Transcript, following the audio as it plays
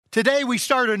Today we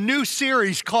start a new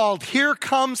series called Here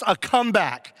Comes a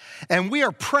Comeback. And we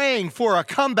are praying for a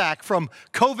comeback from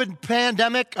COVID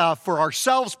pandemic for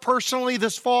ourselves personally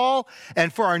this fall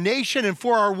and for our nation and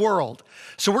for our world.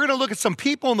 So we're going to look at some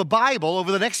people in the Bible over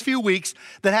the next few weeks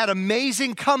that had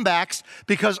amazing comebacks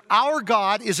because our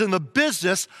God is in the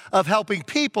business of helping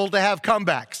people to have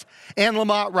comebacks. Anne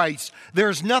Lamott writes,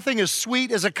 "There's nothing as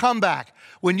sweet as a comeback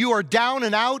when you are down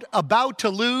and out, about to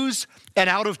lose, and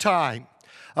out of time."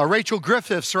 Rachel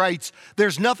Griffiths writes,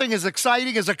 "There's nothing as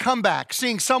exciting as a comeback,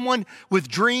 seeing someone with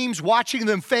dreams, watching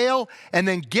them fail, and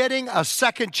then getting a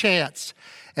second chance."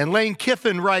 And Lane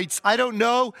Kiffin writes, "I don't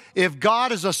know if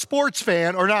God is a sports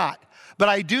fan or not, but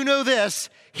I do know this,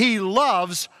 he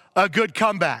loves a good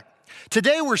comeback."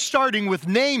 Today we're starting with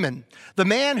Naaman, the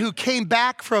man who came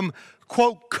back from,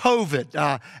 quote,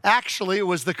 COVID. Actually, it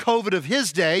was the COVID of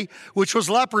his day, which was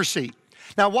leprosy.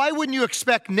 Now, why wouldn't you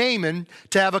expect Naaman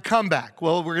to have a comeback?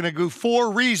 Well, we're going to go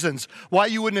 4 reasons why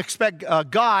you wouldn't expect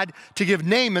God to give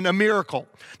Naaman a miracle.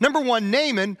 Number 1,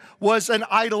 Naaman was an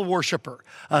idol worshiper.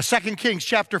 2 Kings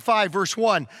chapter 5, verse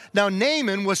 1. Now,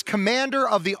 Naaman was commander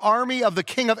of the army of the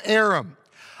king of Aram.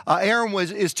 Aram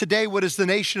is today what is the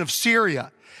nation of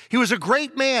Syria. He was a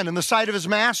great man in the sight of his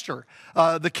master,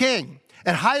 the king,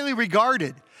 and highly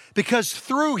regarded because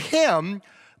through him,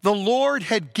 the Lord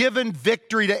had given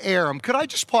victory to Aram. Could I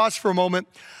just pause for a moment?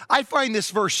 I find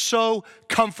this verse so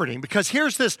comforting because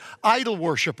here's this idol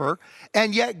worshiper,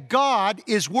 and yet God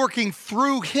is working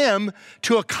through him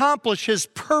to accomplish his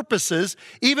purposes,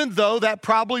 even though that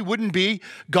probably wouldn't be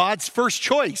God's first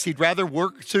choice. He'd rather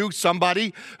work through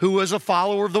somebody who is a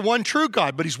follower of the one true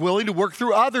God, but he's willing to work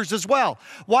through others as well.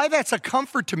 Why that's a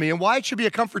comfort to me and why it should be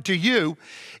a comfort to you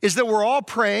is that we're all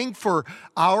praying for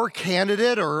our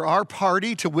candidate or our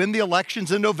party to win the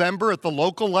elections in November at the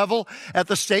local level, at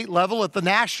the state level, at the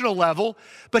national level.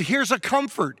 But here's a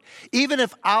comfort. Even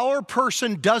if our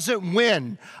person doesn't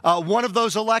win one of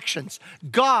those elections,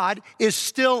 God is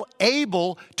still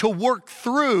able to work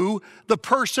through the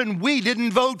person we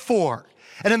didn't vote for.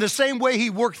 And in the same way he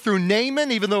worked through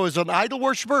Naaman, even though he was an idol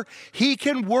worshiper, he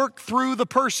can work through the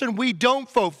person we don't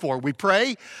vote for. We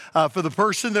pray for the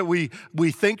person that we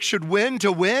think should win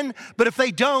to win, but if they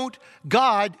don't,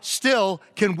 God still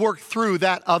can work through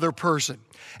that other person.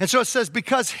 And so it says,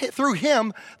 because through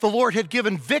him, the Lord had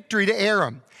given victory to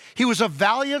Aram. He was a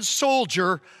valiant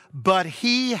soldier, but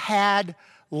he had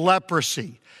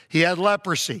leprosy. He had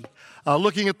leprosy.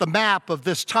 Looking at the map of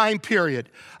this time period,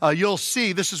 you'll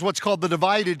see this is what's called the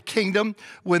divided kingdom.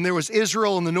 When there was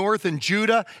Israel in the north and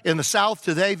Judah in the south,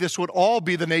 today this would all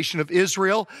be the nation of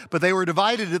Israel, but they were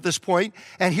divided at this point.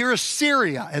 And here is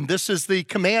Syria, and this is the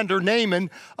commander Naaman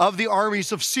of the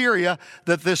armies of Syria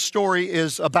that this story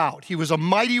is about. He was a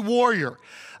mighty warrior.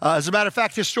 As a matter of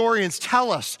fact, historians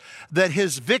tell us that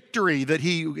his victory, that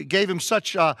he gave him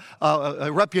such a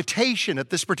reputation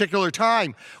at this particular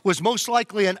time, was most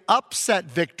likely an upset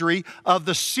victory of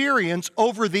the Syrians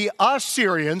over the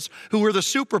Assyrians, who were the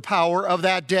superpower of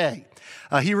that day.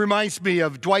 He reminds me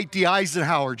of Dwight D.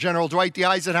 Eisenhower, General Dwight D.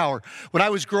 Eisenhower. When I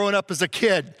was growing up as a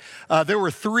kid, there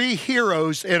were 3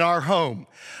 heroes in our home.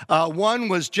 One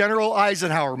was General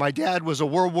Eisenhower. My dad was a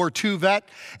World War II vet,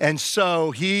 and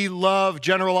so he loved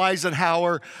General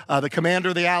Eisenhower, the commander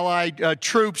of the Allied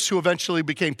troops who eventually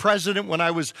became president when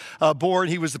I was born.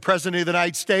 He was the president of the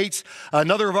United States.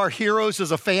 Another of our heroes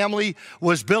as a family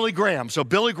was Billy Graham. So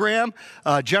Billy Graham,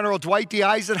 General Dwight D.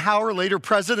 Eisenhower, later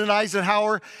President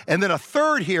Eisenhower, and then a third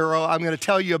hero I'm going to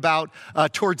tell you about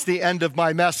towards the end of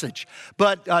my message.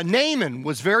 But Naaman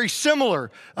was very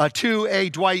similar to a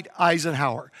Dwight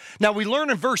Eisenhower. Now we learn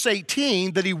in verse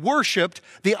 18 that he worshiped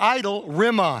the idol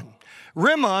Rimmon.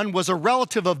 Rimmon was a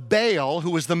relative of Baal,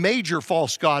 who was the major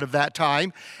false god of that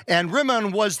time, and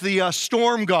Rimmon was the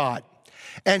storm god.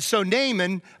 And so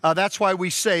Naaman, that's why we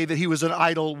say that he was an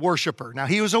idol worshiper. Now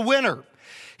he was a winner.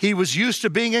 He was used to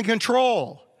being in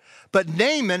control. But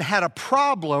Naaman had a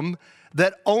problem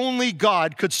that only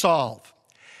God could solve.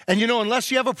 And you know,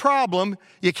 unless you have a problem,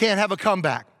 you can't have a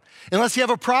comeback. Unless you have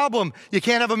a problem, you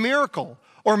can't have a miracle.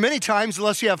 Or many times,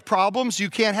 unless you have problems, you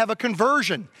can't have a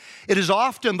conversion. It is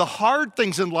often the hard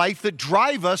things in life that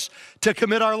drive us to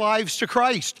commit our lives to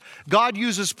Christ. God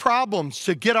uses problems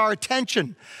to get our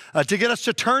attention, to get us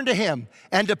to turn to him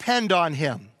and depend on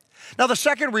him. Now, the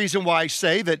second reason why I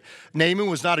say that Naaman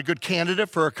was not a good candidate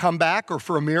for a comeback or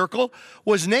for a miracle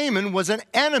was Naaman was an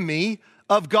enemy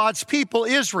of God's people,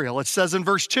 Israel. It says in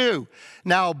verse 2,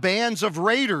 now bands of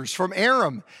raiders from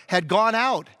Aram had gone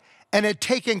out and had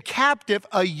taken captive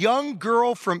a young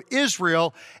girl from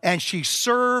Israel, and she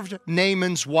served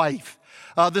Naaman's wife.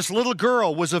 This little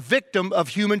girl was a victim of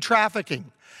human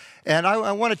trafficking. And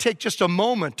I want to take just a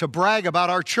moment to brag about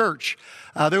our church.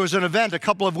 There was an event a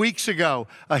couple of weeks ago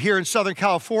here in Southern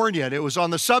California, and it was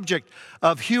on the subject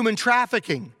of human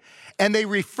trafficking. And they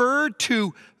referred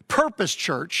to Purpose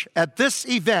Church at this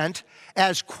event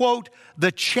as, quote,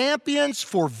 the champions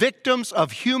for victims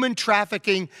of human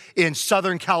trafficking in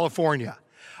Southern California.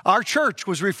 Our church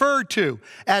was referred to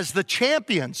as the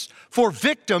champions for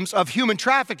victims of human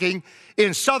trafficking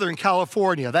in Southern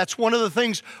California. That's one of the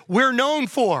things we're known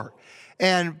for.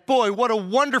 And boy, what a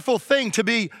wonderful thing to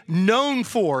be known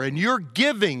for. And your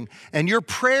giving and your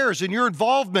prayers and your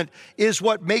involvement is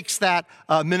what makes that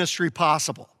ministry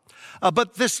possible.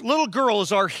 But this little girl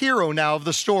is our hero now of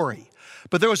the story.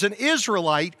 But there was an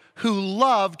Israelite who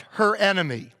loved her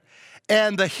enemy.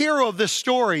 And the hero of this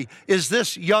story is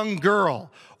this young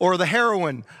girl, or the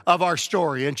heroine of our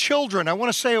story. And children, I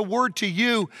want to say a word to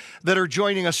you that are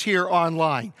joining us here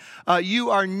online. You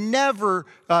are never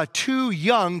too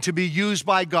young to be used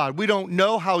by God. We don't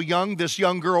know how young this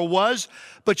young girl was,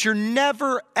 but you're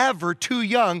never, ever too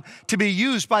young to be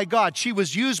used by God. She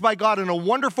was used by God in a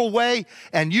wonderful way,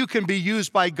 and you can be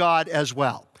used by God as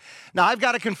well. Now, I've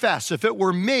got to confess, if it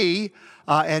were me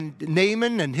and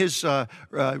Naaman and his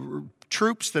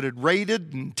troops that had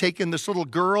raided and taken this little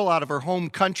girl out of her home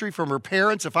country from her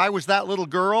parents, if I was that little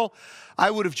girl, I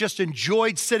would have just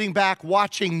enjoyed sitting back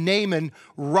watching Naaman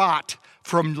rot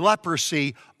from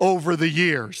leprosy over the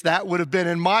years. That would have been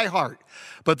in my heart.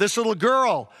 But this little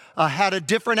girl had a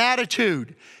different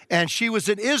attitude, and she was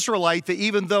an Israelite that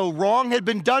even though wrong had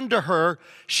been done to her,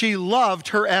 she loved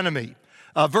her enemy.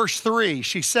 Verse 3,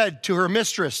 she said to her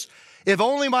mistress, "If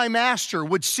only my master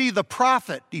would see the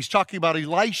prophet," he's talking about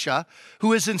Elisha,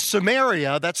 "who is in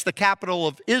Samaria," that's the capital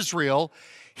of Israel,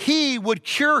 "he would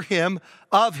cure him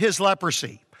of his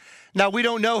leprosy." Now, we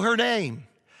don't know her name,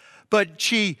 but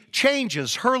she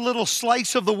changes her little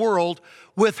slice of the world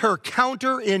with her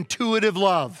counterintuitive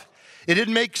love. It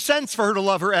didn't make sense for her to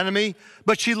love her enemy,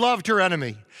 but she loved her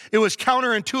enemy. It was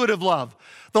counterintuitive love.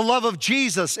 The love of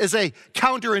Jesus is a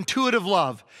counterintuitive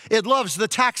love. It loves the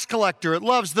tax collector. It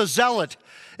loves the zealot.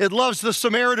 It loves the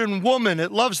Samaritan woman.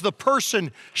 It loves the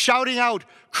person shouting out,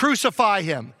 "Crucify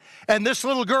him." And this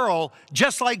little girl,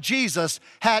 just like Jesus,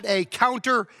 had a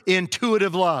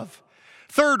counterintuitive love.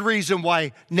 Third reason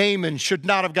why Naaman should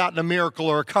not have gotten a miracle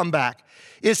or a comeback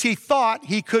is he thought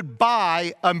he could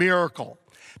buy a miracle.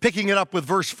 Picking it up with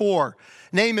verse 4,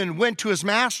 Naaman went to his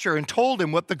master and told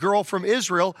him what the girl from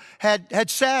Israel had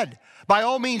said. "By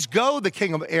all means go," the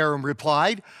king of Aram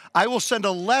replied. "I will send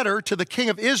a letter to the king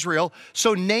of Israel."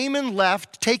 So Naaman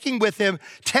left, taking with him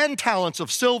 10 talents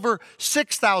of silver,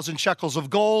 6,000 shekels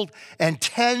of gold, and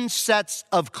 10 sets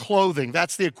of clothing.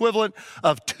 That's the equivalent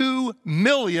of $2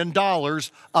 million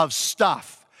of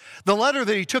stuff. The letter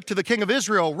that he took to the king of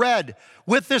Israel read,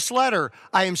 "With this letter,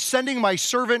 I am sending my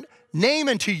servant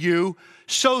Naaman to you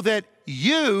so that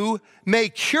you may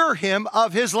cure him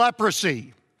of his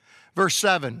leprosy." Verse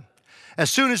 7, as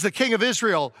soon as the king of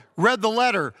Israel read the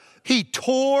letter, he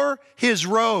tore his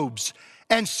robes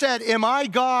and said, "Am I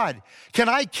God? Can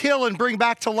I kill and bring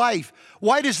back to life?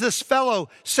 Why does this fellow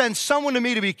send someone to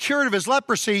me to be cured of his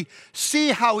leprosy? See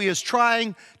how he is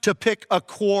trying to pick a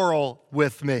quarrel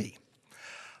with me."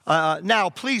 Now,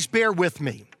 please bear with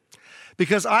me,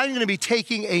 because I'm going to be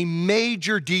taking a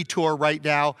major detour right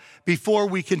now before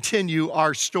we continue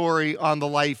our story on the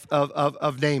life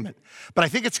of Naaman. But I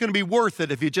think it's going to be worth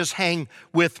it if you just hang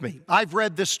with me. I've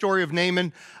read this story of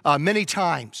Naaman many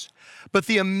times. But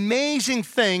the amazing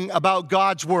thing about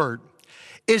God's word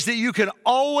is that you can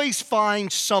always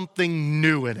find something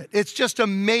new in it. It's just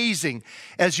amazing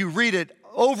as you read it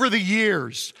over the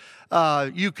years.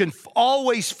 You can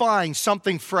always find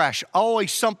something fresh,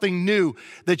 always something new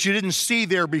that you didn't see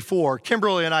there before.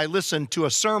 Kimberly and I listened to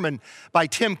a sermon by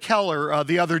Tim Keller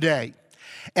the other day,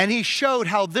 and he showed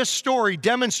how this story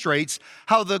demonstrates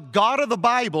how the God of the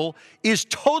Bible is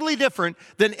totally different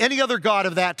than any other God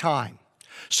of that time.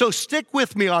 So stick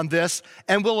with me on this,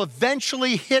 and we'll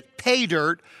eventually hit pay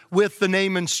dirt with the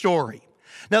Naaman story.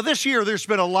 Now, this year, there's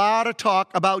been a lot of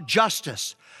talk about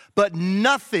justice, but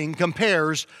nothing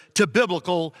compares to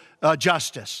biblical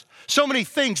justice. So many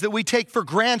things that we take for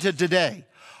granted today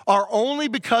are only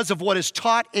because of what is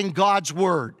taught in God's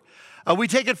word. We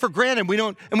take it for granted.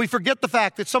 And we forget the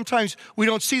fact that sometimes we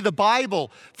don't see the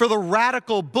Bible for the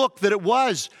radical book that it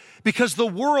was, because the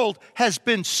world has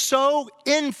been so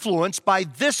influenced by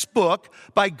this book,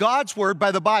 by God's word,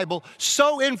 by the Bible,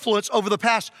 so influenced over the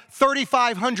past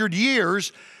 3,500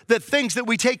 years that things that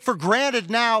we take for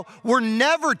granted now were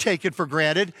never taken for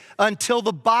granted until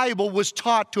the Bible was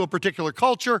taught to a particular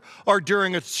culture or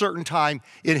during a certain time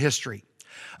in history.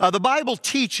 The Bible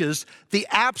teaches the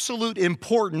absolute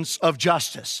importance of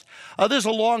justice. There's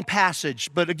a long passage,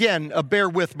 but again, bear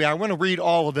with me. I want to read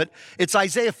all of it. It's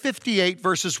Isaiah 58,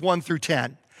 verses 1 through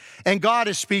 10. And God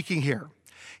is speaking here.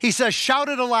 He says, "Shout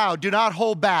it aloud, do not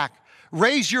hold back.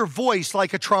 Raise your voice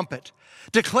like a trumpet.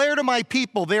 Declare to my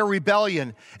people their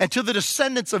rebellion, and to the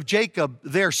descendants of Jacob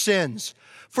their sins.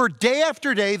 For day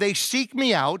after day they seek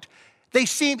me out. They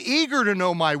seem eager to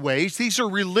know my ways." These are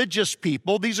religious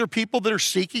people. These are people that are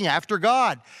seeking after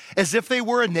God, as if they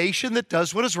were a nation that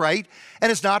does what is right and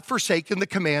has not forsaken the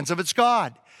commands of its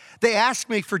God. They ask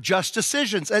me for just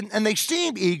decisions, and they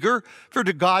seem eager for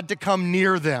God to come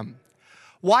near them.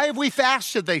 "Why have we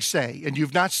fasted," they say, "and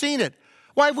you've not seen it?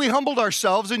 Why have we humbled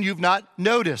ourselves and you've not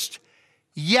noticed?"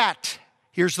 Yet,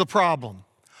 here's the problem.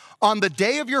 On the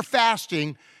day of your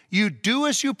fasting, you do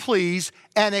as you please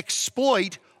and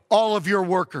exploit all of your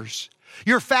workers.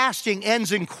 Your fasting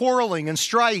ends in quarreling and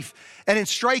strife and in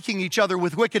striking each other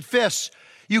with wicked fists.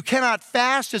 You cannot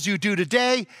fast as you do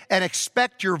today and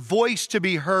expect your voice to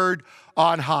be heard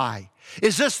on high.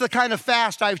 Is this the kind of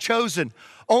fast I've chosen?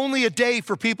 Only a day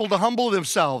for people to humble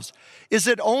themselves? Is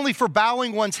it only for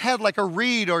bowing one's head like a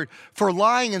reed or for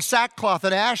lying in sackcloth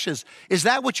and ashes? Is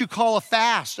that what you call a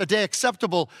fast, a day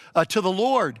acceptable to the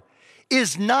Lord?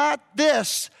 Is not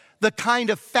this the kind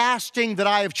of fasting that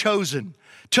I have chosen?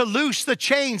 To loose the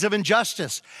chains of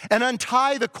injustice and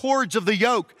untie the cords of the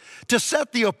yoke, to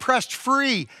set the oppressed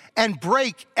free and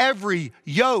break every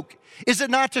yoke? Is it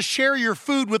not to share your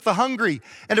food with the hungry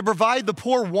and to provide the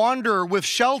poor wanderer with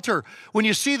shelter when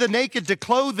you see the naked to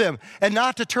clothe them and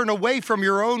not to turn away from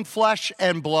your own flesh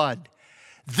and blood?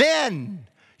 Then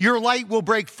your light will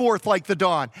break forth like the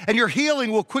dawn, and your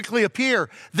healing will quickly appear.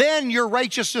 Then your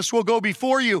righteousness will go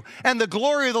before you, and the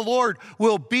glory of the Lord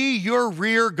will be your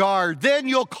rear guard. Then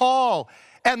you'll call,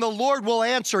 and the Lord will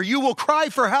answer. You will cry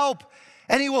for help,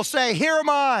 and he will say, "Here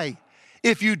am I."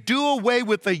 If you do away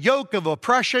with the yoke of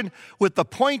oppression, with the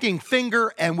pointing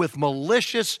finger, and with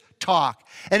malicious talk,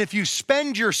 and if you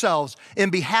spend yourselves in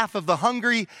behalf of the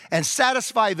hungry and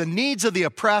satisfy the needs of the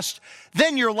oppressed,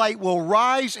 then your light will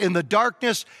rise in the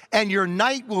darkness and your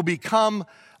night will become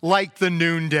like the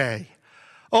noonday.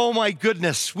 Oh my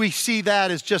goodness, we see that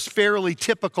as just fairly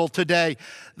typical today.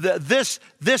 This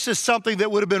is something that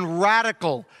would have been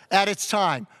radical at its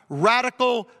time.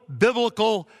 Radical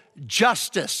biblical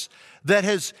justice that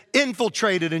has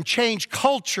infiltrated and changed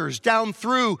cultures down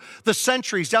through the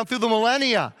centuries, down through the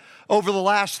millennia, over the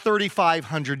last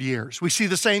 3,500 years. We see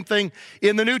the same thing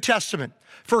in the New Testament.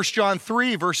 1 John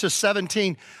 3, verses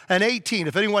 17 and 18.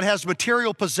 If anyone has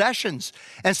material possessions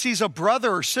and sees a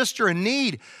brother or sister in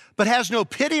need, but has no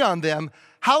pity on them,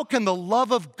 how can the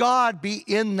love of God be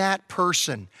in that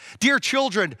person? Dear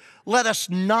children, let us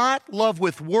not love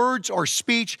with words or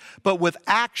speech, but with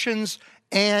actions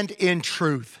and in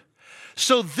truth.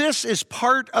 So this is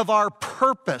part of our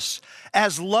purpose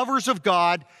as lovers of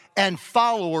God and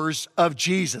followers of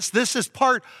Jesus. This is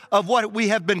part of what we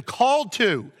have been called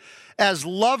to as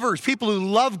lovers, people who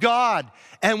love God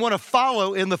and want to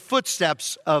follow in the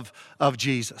footsteps of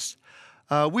Jesus.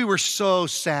 We were so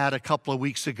sad a couple of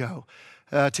weeks ago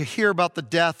to hear about the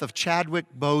death of Chadwick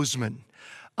Boseman.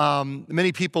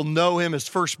 Many people know him. His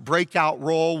first breakout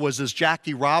role was as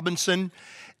Jackie Robinson.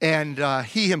 And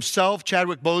he himself,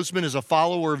 Chadwick Boseman, is a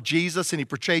follower of Jesus, and he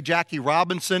portrayed Jackie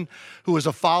Robinson, who was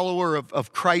a follower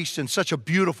of Christ in such a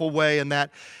beautiful way in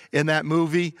that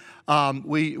movie.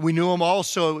 We knew him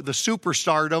also, the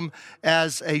superstardom,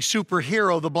 as a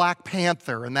superhero, the Black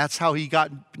Panther, and that's how he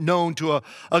got known to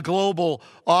a global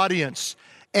audience.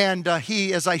 And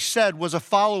he, as I said, was a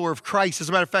follower of Christ. As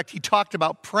a matter of fact, he talked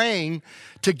about praying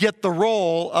to get the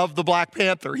role of the Black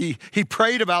Panther. He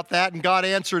prayed about that, and God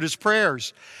answered his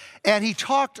prayers. And he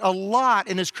talked a lot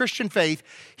in his Christian faith.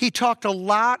 He talked a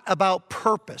lot about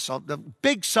purpose. The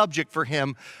big subject for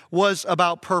him was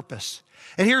about purpose.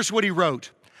 And here's what he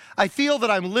wrote. "I feel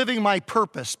that I'm living my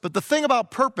purpose, but the thing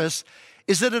about purpose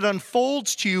is that it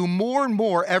unfolds to you more and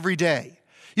more every day.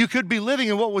 You could be living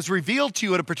in what was revealed to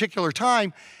you at a particular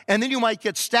time, and then you might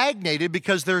get stagnated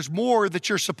because there's more that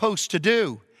you're supposed to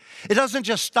do. It doesn't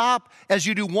just stop as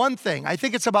you do one thing. I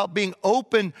think it's about being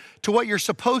open to what you're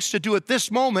supposed to do at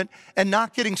this moment and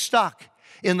not getting stuck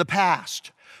in the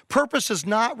past. Purpose is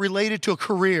not related to a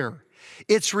career.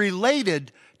 It's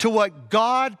related to what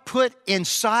God put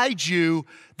inside you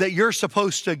that you're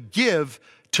supposed to give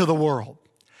to the world."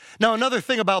 Now, another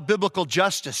thing about biblical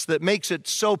justice that makes it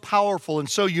so powerful and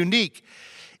so unique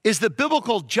is that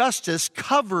biblical justice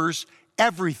covers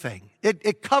everything.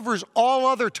 It covers all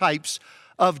other types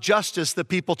of justice that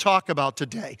people talk about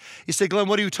today. You say, Glenn,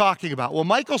 what are you talking about? Well,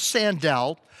 Michael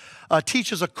Sandel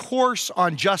teaches a course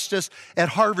on justice at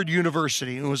Harvard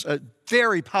University. It was a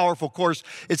very powerful course.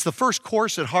 It's the first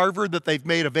course at Harvard that they've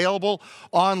made available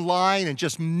online, and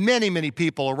just many, many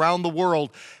people around the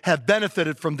world have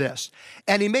benefited from this.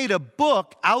 And he made a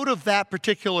book out of that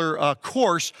particular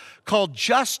course called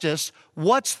Justice,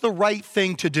 What's the Right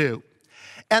Thing to Do?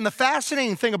 And the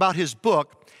fascinating thing about his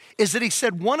book is that he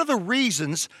said one of the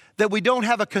reasons that we don't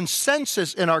have a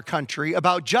consensus in our country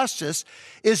about justice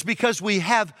is because we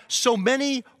have so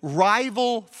many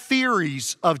rival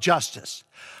theories of justice.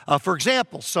 For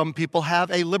example, some people have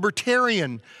a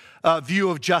libertarian view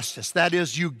of justice. That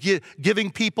is, giving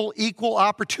people equal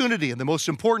opportunity. And the most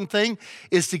important thing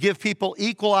is to give people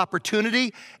equal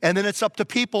opportunity, and then it's up to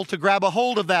people to grab a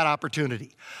hold of that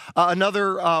opportunity.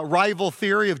 Another rival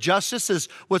theory of justice is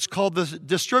what's called the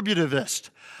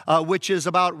distributivist, which is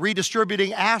about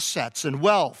redistributing assets and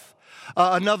wealth.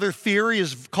 Another theory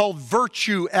is called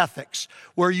virtue ethics,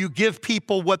 where you give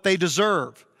people what they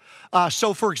deserve.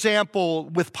 So, for example,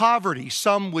 with poverty,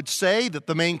 some would say that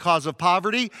the main cause of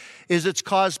poverty is it's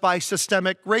caused by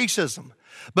systemic racism.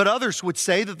 But others would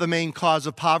say that the main cause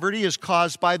of poverty is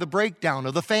caused by the breakdown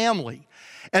of the family.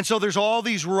 And so there's all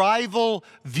these rival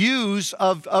views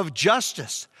of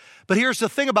justice. But here's the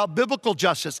thing about biblical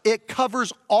justice. It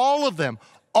covers all of them.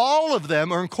 All of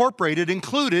them are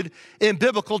included in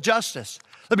biblical justice.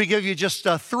 Let me give you just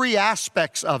 3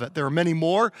 aspects of it. There are many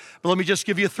more, but let me just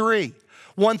give you 3.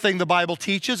 One thing the Bible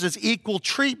teaches is equal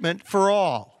treatment for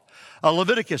all.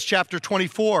 Leviticus chapter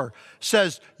 24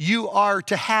 says you are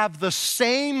to have the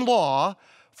same law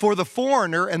for the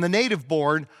foreigner and the native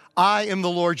born. I am the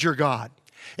Lord your God.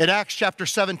 In Acts chapter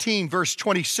 17, verse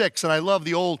 26, and I love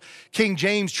the old King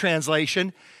James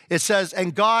translation, it says,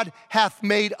 and God hath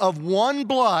made of one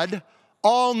blood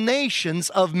all nations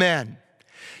of men.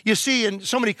 You see, in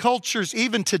so many cultures,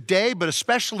 even today, but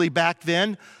especially back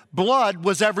then, blood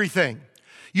was everything.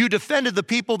 You defended the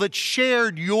people that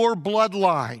shared your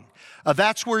bloodline.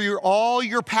 That's where all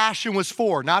your passion was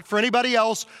for, not for anybody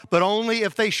else, but only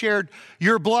if they shared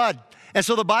your blood. And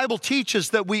so the Bible teaches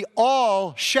that we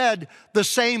all shed the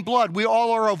same blood. We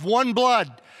all are of one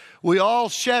blood. We all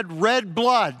shed red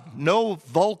blood, no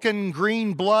Vulcan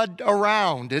green blood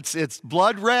around. It's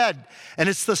blood red, and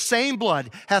it's the same blood,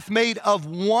 hath made of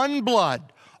one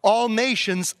blood all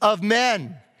nations of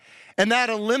men. And that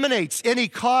eliminates any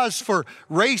cause for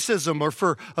racism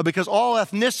or because all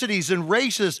ethnicities and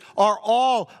races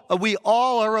we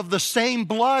all are of the same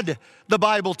blood, the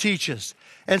Bible teaches.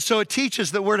 And so it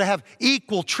teaches that we're to have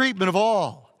equal treatment of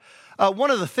all.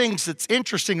 One of the things that's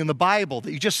interesting in the Bible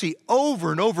that you just see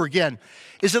over and over again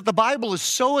is that the Bible is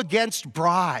so against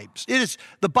bribes.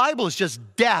 The Bible is just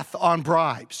death on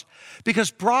bribes,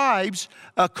 because bribes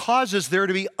causes there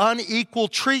to be unequal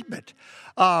treatment.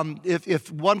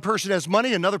 If one person has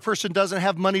money, another person doesn't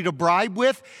have money to bribe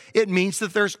with, it means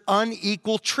that there's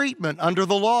unequal treatment under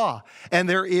the law, and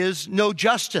there is no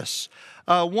justice.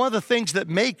 One of the things that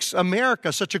makes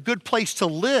America such a good place to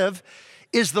live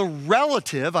is the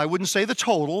relative, I wouldn't say the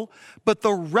total, but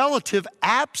the relative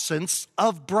absence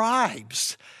of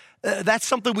bribes. That's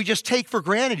something we just take for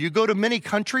granted. You go to many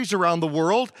countries around the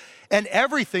world, and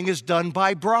everything is done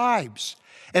by bribes.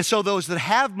 And so those that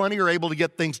have money are able to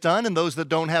get things done, and those that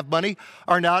don't have money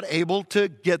are not able to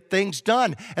get things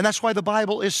done. And that's why the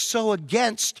Bible is so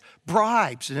against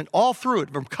bribes, and all through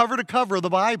it, from cover to cover of the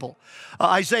Bible.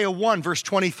 Isaiah 1, verse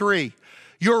 23,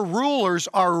 your rulers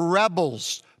are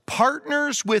rebels,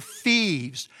 partners with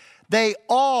thieves. They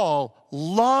all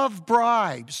love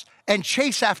bribes and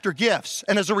chase after gifts.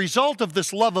 And as a result of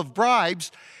this love of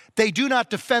bribes, they do not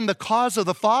defend the cause of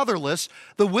the fatherless.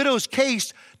 The widow's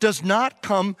case does not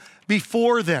come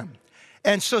before them.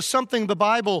 And so something the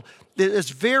Bible is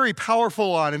very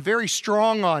powerful on and very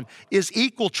strong on is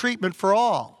equal treatment for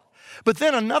all. But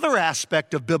then another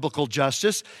aspect of biblical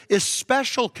justice is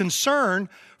special concern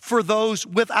for those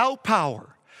without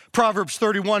power. Proverbs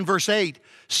 31, verse 8,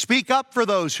 speak up for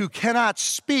those who cannot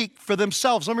speak for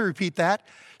themselves. Let me repeat that.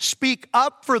 Speak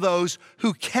up for those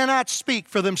who cannot speak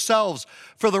for themselves,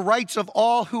 for the rights of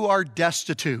all who are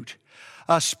destitute.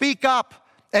 Speak up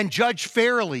and judge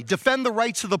fairly. Defend the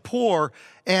rights of the poor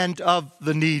and of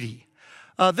the needy.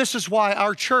 This is why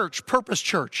our church, Purpose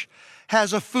Church,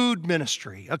 has a food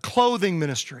ministry, a clothing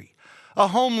ministry, a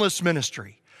homeless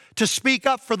ministry, to speak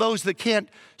up for those that can't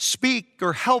speak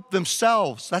or help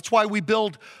themselves. That's why we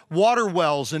build water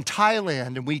wells in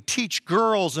Thailand, and we teach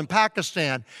girls in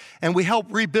Pakistan, and we help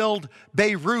rebuild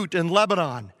Beirut in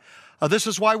Lebanon. This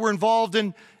is why we're involved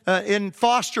in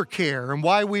foster care and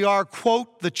why we are,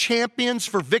 quote, the champions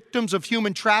for victims of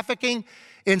human trafficking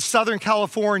in Southern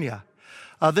California.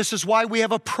 This is why we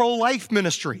have a pro-life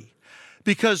ministry,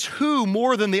 because who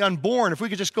more than the unborn, if we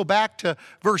could just go back to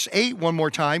verse 8 one more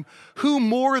time, who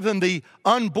more than the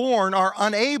unborn are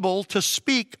unable to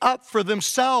speak up for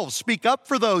themselves, speak up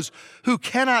for those who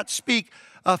cannot speak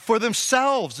for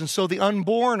themselves. And so the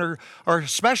unborn are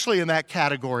especially in that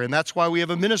category, and that's why we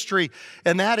have a ministry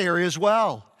in that area as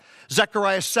well.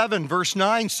 Zechariah 7 verse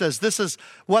 9 says, this is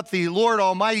what the Lord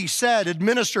Almighty said,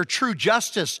 administer true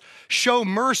justice, show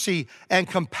mercy and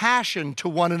compassion to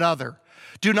one another.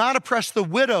 Do not oppress the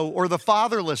widow or the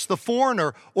fatherless, the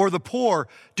foreigner or the poor.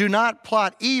 Do not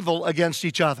plot evil against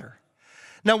each other.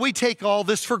 Now we take all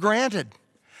this for granted.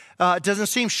 It doesn't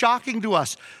seem shocking to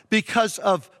us because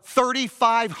of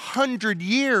 3,500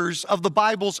 years of the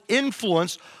Bible's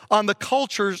influence on the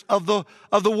cultures of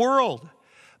the world.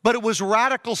 But it was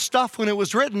radical stuff when it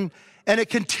was written, and it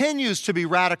continues to be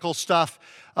radical stuff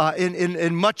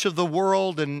in much of the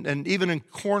world and even in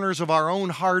corners of our own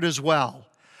heart as well.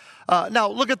 Now,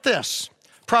 look at this.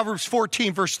 Proverbs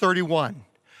 14, verse 31.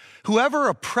 Whoever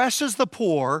oppresses the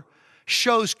poor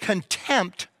shows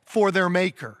contempt for their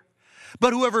maker,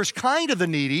 but whoever is kind to the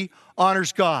needy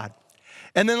honors God.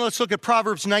 And then let's look at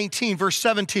Proverbs 19, verse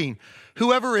 17.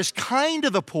 Whoever is kind to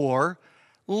the poor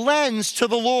lends to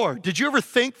the Lord. Did you ever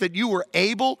think that you were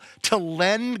able to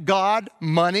lend God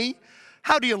money?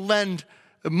 How do you lend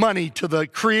money to the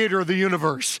creator of the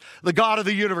universe, the God of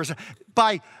the universe?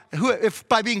 By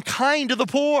being kind to the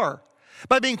poor.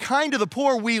 By being kind to the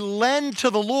poor, we lend to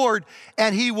the Lord,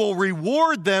 and he will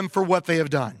reward them for what they have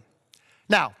done.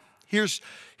 Now, here's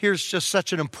just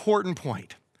such an important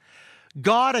point.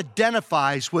 God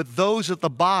identifies with those at the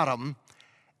bottom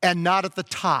and not at the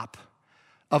top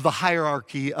of the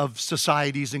hierarchy of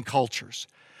societies and cultures.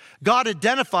 God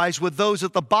identifies with those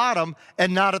at the bottom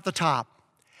and not at the top.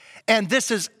 And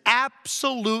this is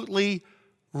absolutely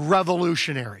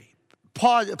revolutionary.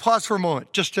 Pause for a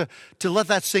moment just to let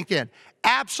that sink in.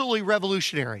 Absolutely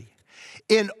revolutionary.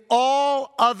 In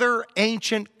all other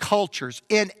ancient cultures,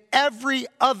 in every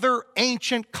other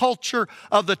ancient culture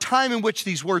of the time in which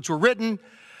these words were written,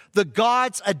 the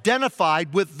gods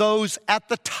identified with those at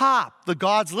the top, the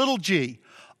gods little g,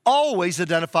 always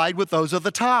identified with those at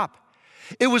the top.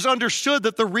 It was understood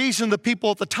that the reason the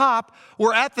people at the top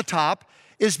were at the top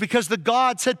is because the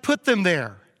gods had put them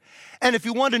there. And if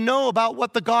you want to know about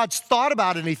what the gods thought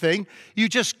about anything, you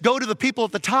just go to the people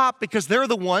at the top because they're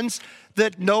the ones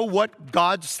that know what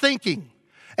God's thinking.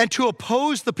 And to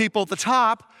oppose the people at the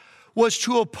top was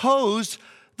to oppose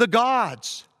the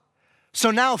gods.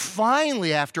 So now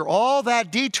finally, after all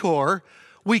that detour,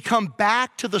 we come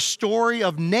back to the story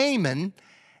of Naaman,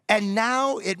 and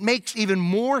now it makes even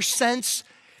more sense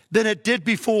than it did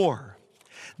before.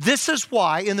 This is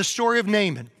why in the story of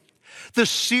Naaman, the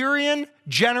Syrian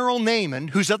general Naaman,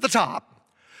 who's at the top,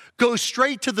 goes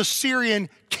straight to the Syrian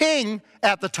king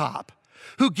at the top,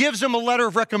 who gives him a letter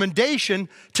of recommendation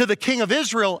to the king of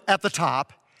Israel at the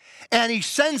top, and he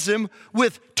sends him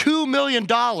with $2 million,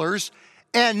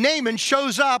 and Naaman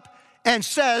shows up and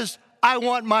says, I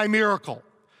want my miracle.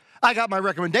 I got my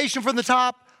recommendation from the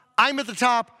top, I'm at the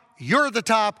top, you're at the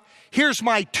top, here's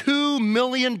my $2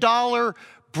 million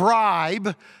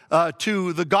bribe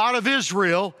to the God of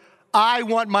Israel, I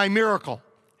want my miracle.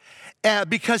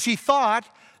 Because he thought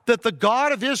that the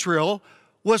God of Israel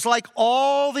was like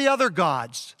all the other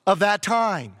gods of that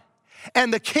time.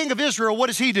 And the king of Israel, what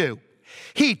does he do?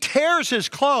 He tears his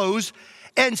clothes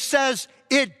and says,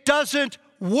 it doesn't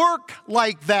work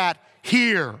like that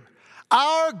here.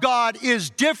 Our God is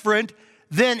different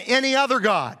than any other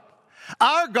God.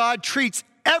 Our God treats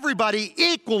everybody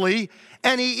equally,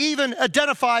 and he even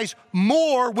identifies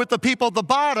more with the people at the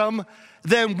bottom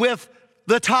than with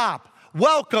the top.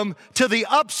 Welcome to the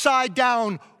upside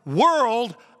down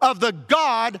world of the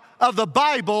God of the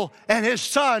Bible and his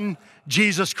son,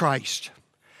 Jesus Christ.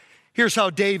 Here's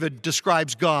how David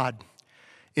describes God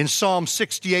in Psalm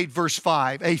 68, verse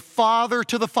 5. A father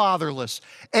to the fatherless,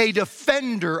 a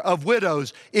defender of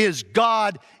widows is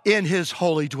God in his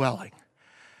holy dwelling.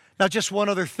 Now, just one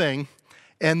other thing,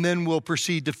 and then we'll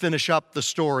proceed to finish up the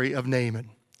story of Naaman.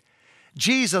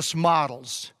 Jesus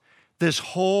models this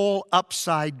whole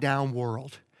upside down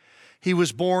world. He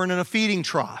was born in a feeding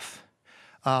trough.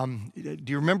 Do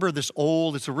you remember this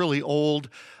it's a really old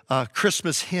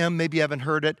Christmas hymn? Maybe you haven't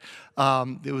heard it.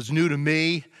 It was new to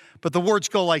me. But the words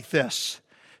go like this.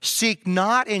 Seek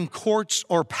not in courts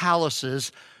or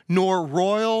palaces, nor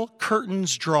royal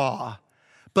curtains draw,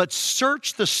 but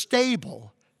search the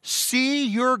stable, see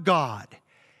your God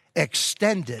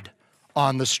extended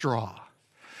on the straw.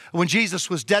 When Jesus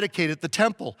was dedicated at the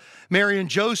temple, Mary and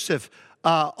Joseph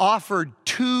offered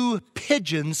 2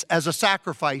 pigeons as a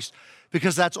sacrifice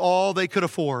because that's all they could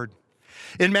afford.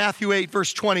 In Matthew 8,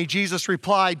 verse 20, Jesus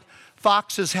replied,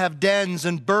 "Foxes have dens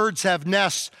and birds have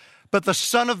nests, but the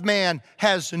Son of Man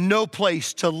has no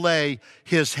place to lay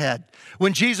his head."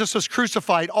 When Jesus was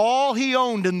crucified, all he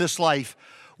owned in this life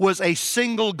was a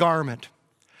single garment.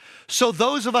 So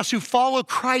those of us who follow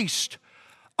Christ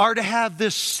are to have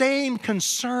this same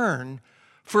concern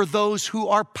for those who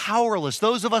are powerless.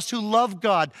 Those of us who love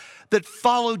God, that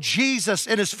follow Jesus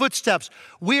in his footsteps,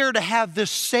 we are to have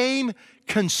this same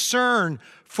concern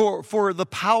for the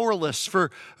powerless, for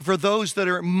those that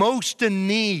are most in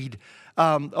need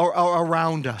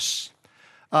around us.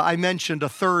 I mentioned a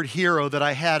third hero that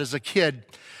I had as a kid.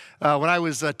 When I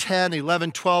was 10,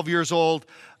 11, 12 years old,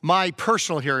 my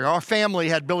personal hero, our family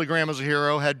had Billy Graham as a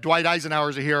hero, had Dwight Eisenhower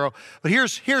as a hero, but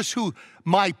here's who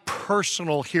my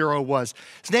personal hero was.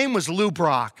 His name was Lou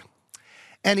Brock,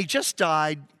 and he just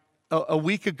died a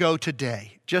week ago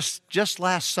today. Just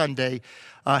last Sunday,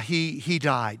 he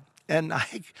died. And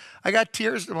I got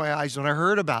tears in my eyes when I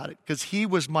heard about it because he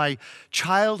was my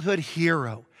childhood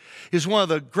hero. He was one of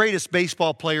the greatest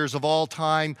baseball players of all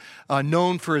time,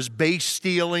 known for his base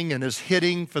stealing and his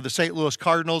hitting for the St. Louis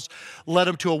Cardinals. Led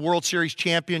him to a World Series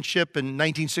championship in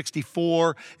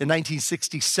 1964, in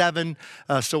 1967.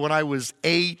 So when I was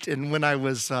 8 and when I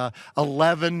was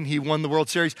 11, he won the World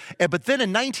Series. But then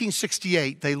in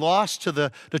 1968, they lost to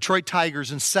the Detroit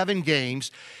Tigers in 7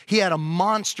 games. He had a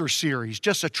monster series,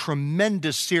 just a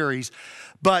tremendous series.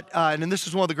 But, and this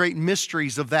is one of the great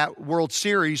mysteries of that World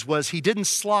Series, was he didn't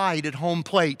slide at home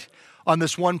plate on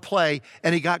this one play,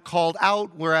 and he got called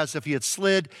out, whereas if he had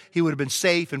slid, he would have been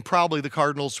safe, and probably the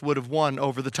Cardinals would have won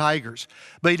over the Tigers.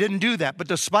 But he didn't do that. But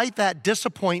despite that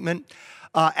disappointment,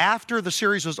 after the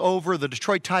series was over, the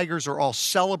Detroit Tigers are all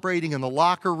celebrating in the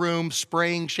locker room,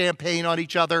 spraying champagne on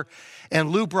each other, and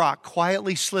Lou Brock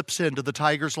quietly slips into the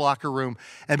Tigers' locker room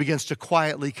and begins to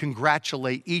quietly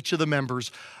congratulate each of the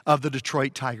members of the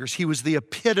Detroit Tigers. He was the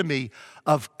epitome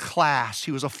of class.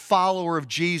 He was a follower of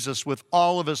Jesus with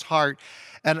all of his heart.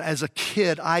 And as a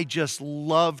kid, I just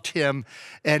loved him,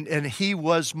 and he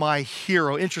was my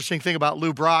hero. Interesting thing about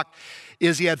Lou Brock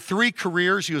is he had 3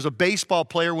 careers. He was a baseball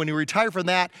player. When he retired from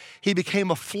that, he became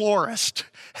a florist,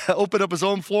 opened up his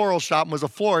own floral shop and was a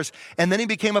florist, and then he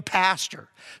became a pastor.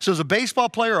 So he was a baseball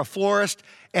player, a florist,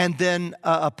 and then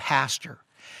a pastor.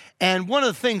 And one of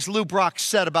the things Lou Brock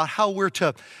said about how we're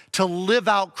to live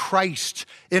out Christ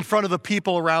in front of the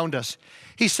people around us,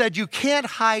 he said, "You can't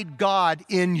hide God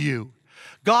in you.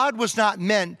 God was not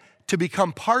meant to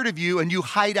become part of you and you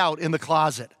hide out in the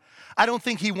closet." I don't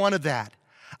think he wanted that.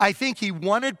 I think he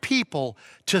wanted people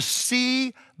to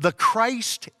see the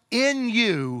Christ in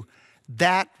you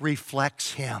that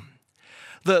reflects him.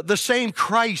 The same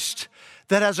Christ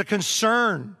that has a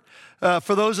concern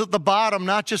for those at the bottom,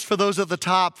 not just for those at the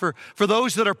top, for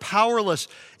those that are powerless.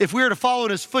 If we are to follow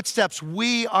in his footsteps,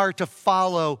 we are to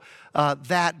follow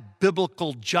that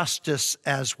biblical justice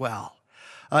as well.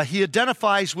 He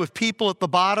identifies with people at the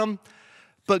bottom,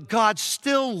 but God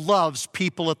still loves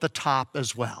people at the top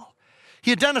as well.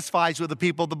 He identifies with the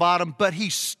people at the bottom, but he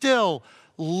still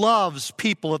loves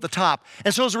people at the top.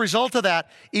 And so as a result of that,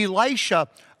 Elisha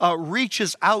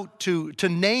reaches out to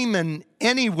Naaman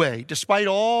anyway, despite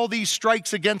all these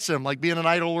strikes against him, like being an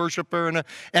idol worshiper and an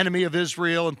enemy of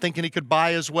Israel and thinking he could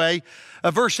buy his way.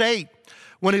 Verse 8,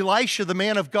 when Elisha, the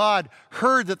man of God,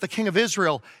 heard that the king of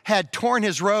Israel had torn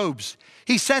his robes,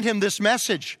 he sent him this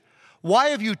message: "Why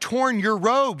have you torn your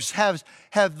robes? Have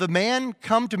the man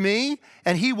come to me,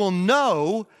 and he will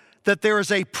know that there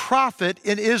is a prophet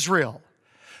in Israel."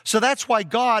 So that's why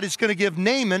God is going to give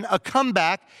Naaman a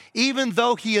comeback, even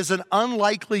though he is an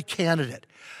unlikely candidate.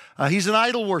 He's an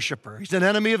idol worshiper. He's an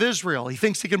enemy of Israel. He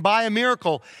thinks he can buy a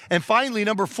miracle. And finally,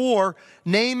 number 4,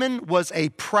 Naaman was a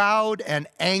proud and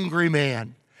angry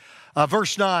man.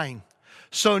 Verse 9,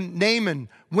 so Naaman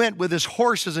went with his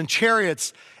horses and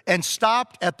chariots and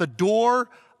stopped at the door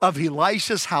of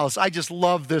Elisha's house. I just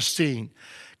love this scene.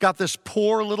 Got this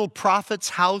poor little prophet's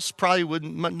house, probably with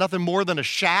nothing more than a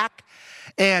shack.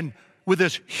 And with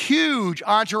this huge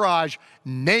entourage,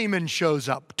 Naaman shows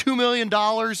up. $2 million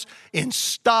in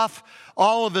stuff,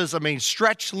 all of his,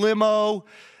 stretch limo,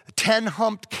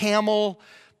 10-humped camel,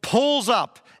 pulls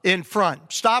up in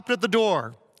front, stopped at the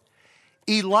door.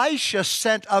 Elisha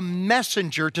sent a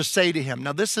messenger to say to him.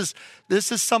 Now this is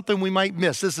something we might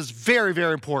miss. This is very,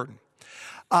 very important.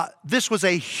 This was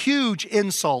a huge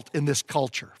insult in this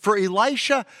culture. For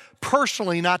Elisha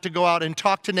personally not to go out and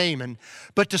talk to Naaman,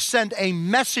 but to send a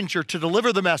messenger to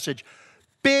deliver the message.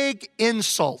 big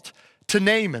insult to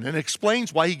Naaman, and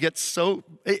explains why he gets so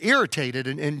irritated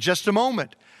in just a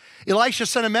moment. Elisha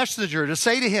sent a messenger to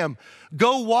say to him,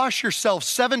 "Go wash yourself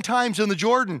 7 times in the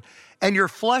Jordan, and your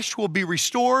flesh will be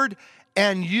restored,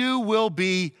 and you will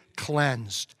be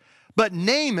cleansed." But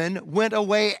Naaman went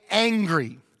away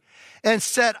angry and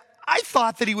said, "I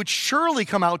thought that he would surely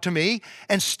come out to me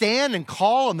and stand and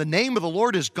call on the name of the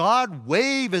Lord his God,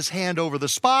 wave his hand over the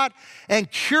spot, and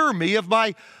cure me of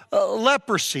my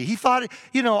leprosy." He thought,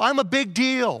 I'm a big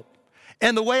deal.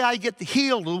 And the way I get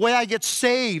healed, the way I get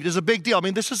saved is a big deal. I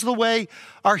mean, this is the way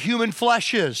our human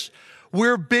flesh is.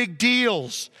 We're big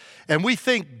deals. And we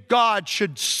think God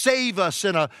should save us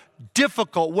in a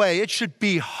difficult way. It should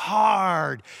be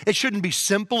hard. It shouldn't be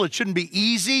simple. It shouldn't be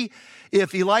easy.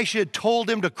 If Elisha had told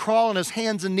him to crawl on his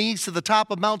hands and knees to the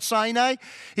top of Mount Sinai,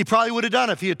 he probably would have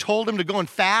done it. If he had told him to go and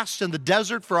fast in the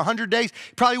desert for 100 days,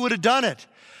 he probably would have done it.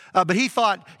 But he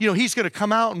thought, he's going to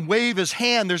come out and wave his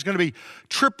hand. There's going to be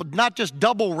not just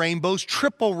double rainbows,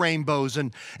 triple rainbows,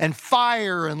 and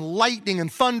fire and lightning and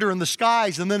thunder in the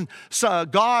skies. And then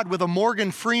God with a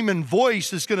Morgan Freeman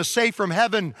voice is going to say from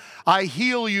heaven, "I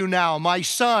heal you now, my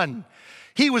son."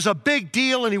 He was a big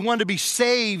deal, and he wanted to be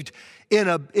saved in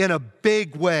a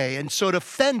big way. And so it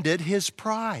offended his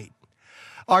pride.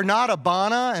 Are not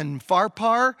Abana and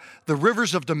Pharpar, the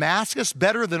rivers of Damascus,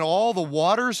 better than all the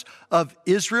waters of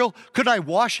Israel? Could I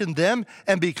wash in them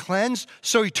and be cleansed?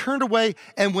 So he turned away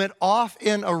and went off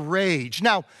in a rage.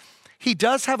 Now, he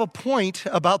does have a point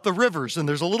about the rivers, and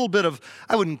there's a little bit of,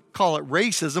 I wouldn't call it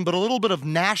racism, but a little bit of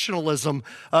nationalism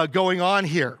going on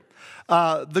here.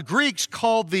 The Greeks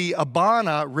called the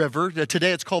Abana River,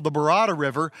 today it's called the Barada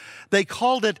River, they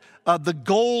called it the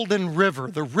Golden River.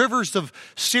 The rivers of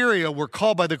Syria were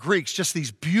called by the Greeks just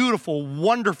these beautiful,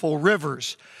 wonderful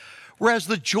rivers. Whereas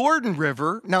the Jordan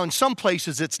River, now in some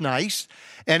places it's nice,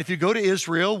 and if you go to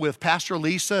Israel with Pastor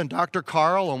Lisa and Dr.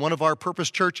 Carl on one of our Purpose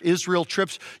Church Israel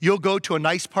trips, you'll go to a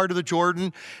nice part of the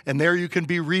Jordan, and there you can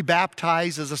be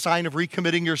rebaptized as a sign of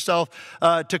recommitting yourself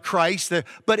to Christ.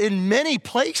 But in many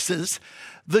places,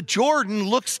 the Jordan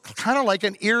looks kind of like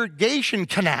an irrigation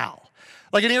canal,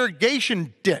 like an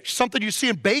irrigation ditch, something you see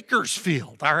in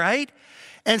Bakersfield, all right?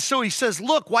 And so he says,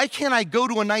 look, why can't I go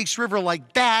to a nice river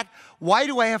like that? Why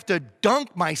do I have to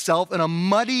dunk myself in a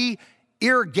muddy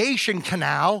irrigation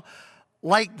canal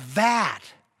like that?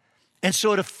 And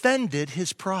so it offended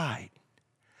his pride.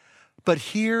 But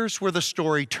here's where the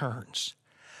story turns.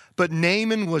 But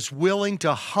Naaman was willing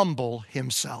to humble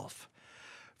himself.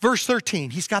 Verse 13,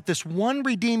 he's got this one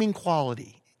redeeming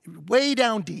quality, way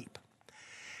down deep.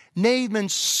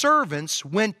 Naaman's servants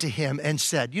went to him and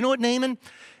said, you know what, Naaman?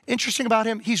 Interesting about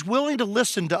him, he's willing to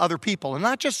listen to other people, and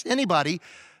not just anybody,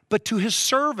 but to his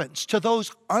servants, to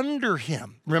those under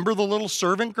him. Remember the little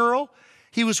servant girl?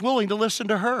 He was willing to listen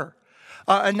to her.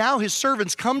 And now his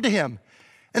servants come to him,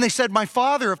 and they said, my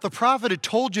father, if the prophet had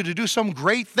told you to do some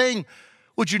great thing,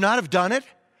 would you not have done it?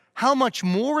 How much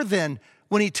more then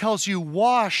when he tells you,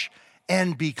 wash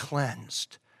and be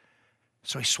cleansed?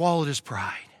 So he swallowed his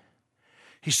pride.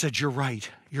 He said, you're right,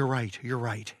 you're right, you're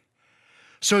right.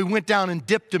 So he went down and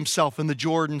dipped himself in the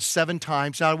Jordan 7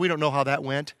 times. Now, we don't know how that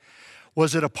went.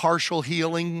 Was it a partial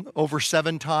healing over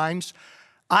 7 times?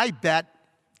 I bet,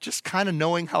 just kind of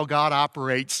knowing how God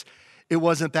operates, it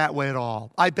wasn't that way at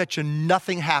all. I bet you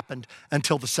nothing happened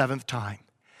until the 7th time.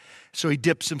 So he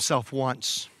dips himself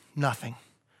once, nothing.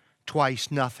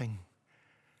 Twice, nothing.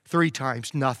 3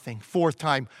 times, nothing. 4th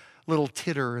time, little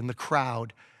titter in the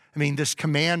crowd. I mean, this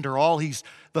commander,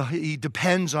 he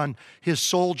depends on his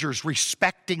soldiers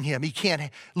respecting him. He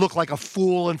can't look like a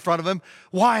fool in front of him.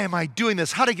 Why am I doing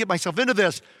this? How did I get myself into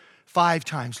this? 5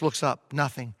 times, looks up,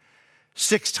 nothing.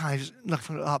 6 times,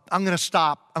 nothing up. I'm going to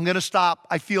stop.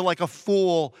 I feel like a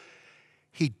fool.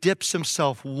 He dips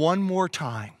himself one more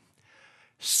time,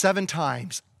 7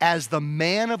 times, as the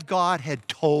man of God had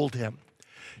told him.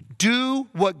 Do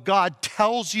what God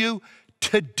tells you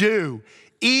to do.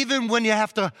 Even when you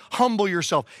have to humble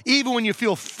yourself, even when you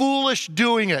feel foolish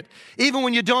doing it, even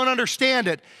when you don't understand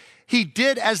it, he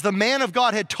did as the man of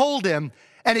God had told him,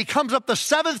 and he comes up the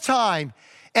 7th time,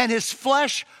 and his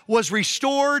flesh was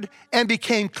restored and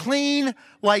became clean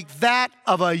like that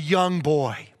of a young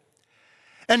boy.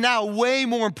 And now, way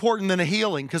more important than a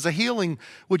healing, because a healing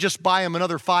would just buy him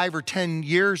another 5 or 10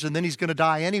 years, and then he's going to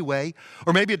die anyway.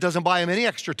 Or maybe it doesn't buy him any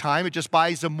extra time. It just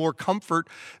buys him more comfort,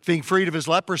 being freed of his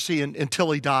leprosy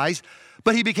until he dies.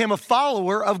 But he became a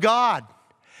follower of God.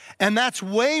 And that's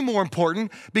way more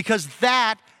important, because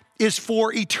that is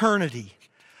for eternity.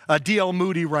 D.L.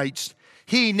 Moody writes,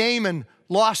 Naaman,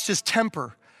 lost his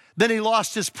temper. Then he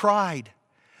lost his pride.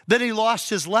 Then he lost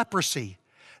his leprosy.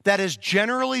 That is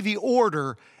generally the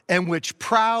order in which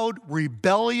proud,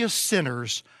 rebellious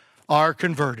sinners are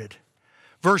converted.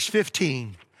 Verse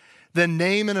 15, then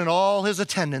Naaman and all his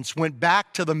attendants went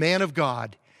back to the man of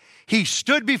God. He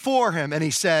stood before him and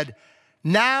he said,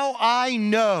 now I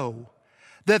know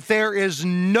that there is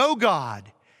no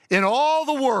God in all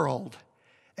the world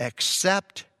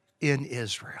except in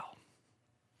Israel.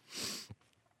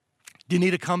 Do you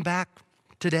need to come back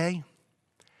today?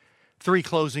 3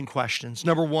 closing questions.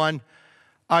 Number 1,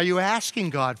 are you asking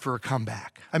God for a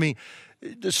comeback? I mean,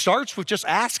 it starts with just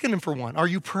asking him for one. Are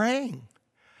you praying?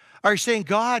 Are you saying,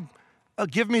 God,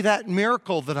 give me that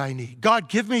miracle that I need? God,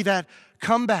 give me that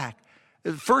comeback.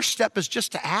 The first step is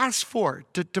just to ask for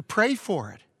it, to pray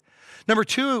for it. Number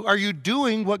 2, are you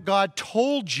doing what God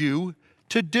told you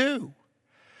to do?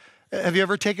 Have you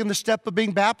ever taken the step of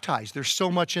being baptized? There's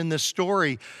so much in this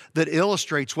story that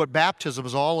illustrates what baptism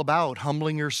is all about.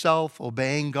 Humbling yourself,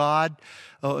 obeying God,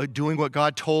 doing what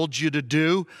God told you to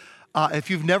do. If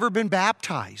you've never been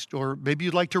baptized, or maybe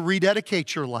you'd like to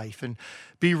rededicate your life and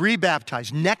be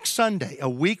rebaptized, next Sunday, a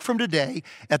week from today,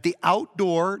 at the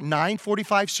outdoor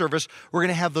 9:45 service, we're going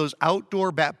to have those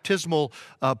outdoor baptismal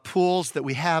pools that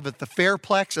we have at the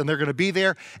Fairplex, and they're going to be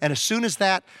there. And as soon as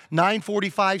that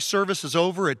 9:45 service is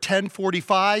over at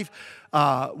 10:45,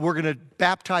 we're going to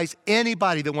baptize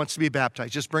anybody that wants to be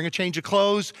baptized. Just bring a change of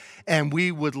clothes, and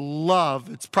we would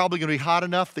love, it's probably going to be hot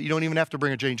enough that you don't even have to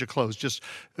bring a change of clothes. Just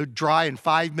dry in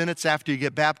 5 minutes after you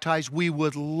get baptized. We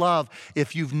would love,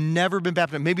 if you've never been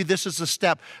baptized, maybe this is a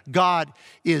step God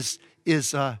is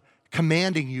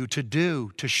commanding you to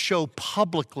do, to show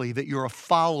publicly that you're a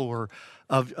follower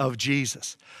of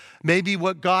Jesus. Maybe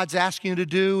what God's asking you to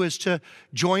do is to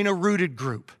join a Rooted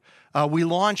group. We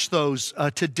launched those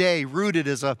today. Rooted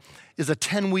is a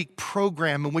 10-week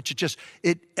program in which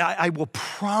I will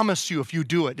promise you, if you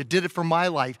do it did it for my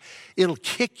life, it'll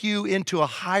kick you into a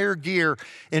higher gear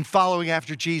in following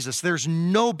after Jesus. There's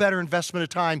no better investment of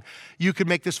time you could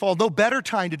make this fall. No better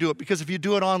time to do it, because if you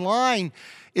do it online,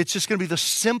 it's just going to be the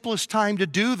simplest time to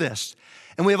do this.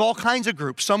 And we have all kinds of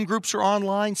groups. Some groups are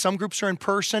online, some groups are in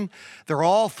person. They're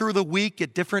all through the week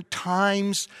at different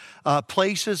times,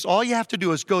 places. All you have to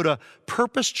do is go to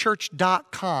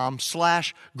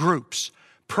purposechurch.com/groups.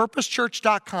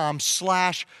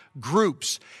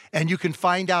 purposechurch.com/groups, and you can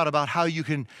find out about how you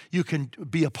can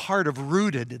be a part of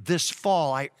Rooted this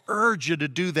fall. I urge you to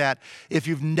do that if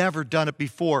you've never done it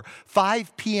before.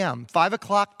 5 p.m., 5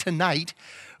 o'clock tonight,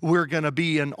 we're going to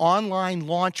be an online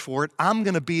launch for it. I'm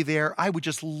going to be there. I would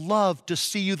just love to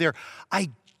see you there.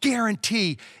 I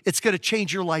guarantee it's going to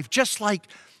change your life, just like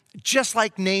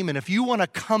Naaman. If you want to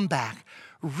come back,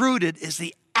 Rooted is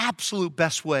the absolute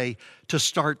best way to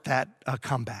start that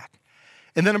comeback.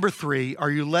 And then number 3, are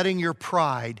you letting your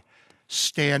pride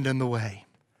stand in the way?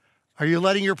 Are you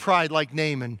letting your pride, like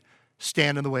Naaman,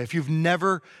 stand in the way? If you've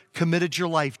never committed your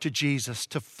life to Jesus,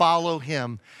 to follow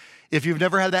him, if you've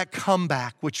never had that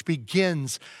comeback, which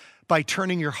begins by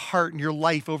turning your heart and your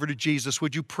life over to Jesus,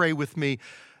 would you pray with me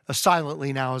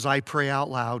silently now as I pray out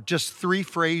loud? Just 3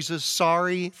 phrases: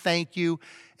 sorry, thank you,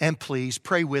 and please.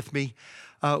 Pray with me,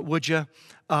 would you?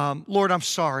 Lord, I'm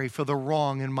sorry for the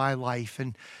wrong in my life.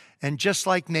 And just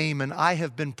like Naaman, I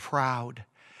have been proud.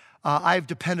 I've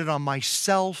depended on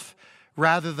myself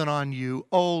rather than on you.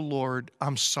 Oh, Lord,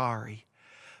 I'm sorry.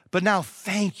 But now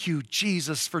thank you,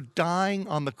 Jesus, for dying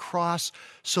on the cross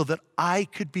so that I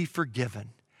could be forgiven.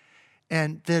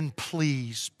 And then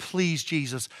please, please,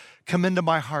 Jesus, come into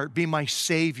my heart, be my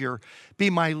Savior, be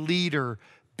my leader,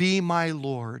 be my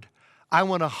Lord. I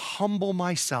want to humble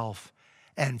myself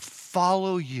and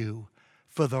follow you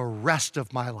for the rest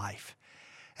of my life.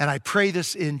 And I pray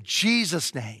this in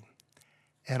Jesus' name.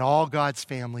 And all God's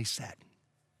family said,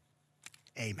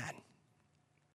 amen.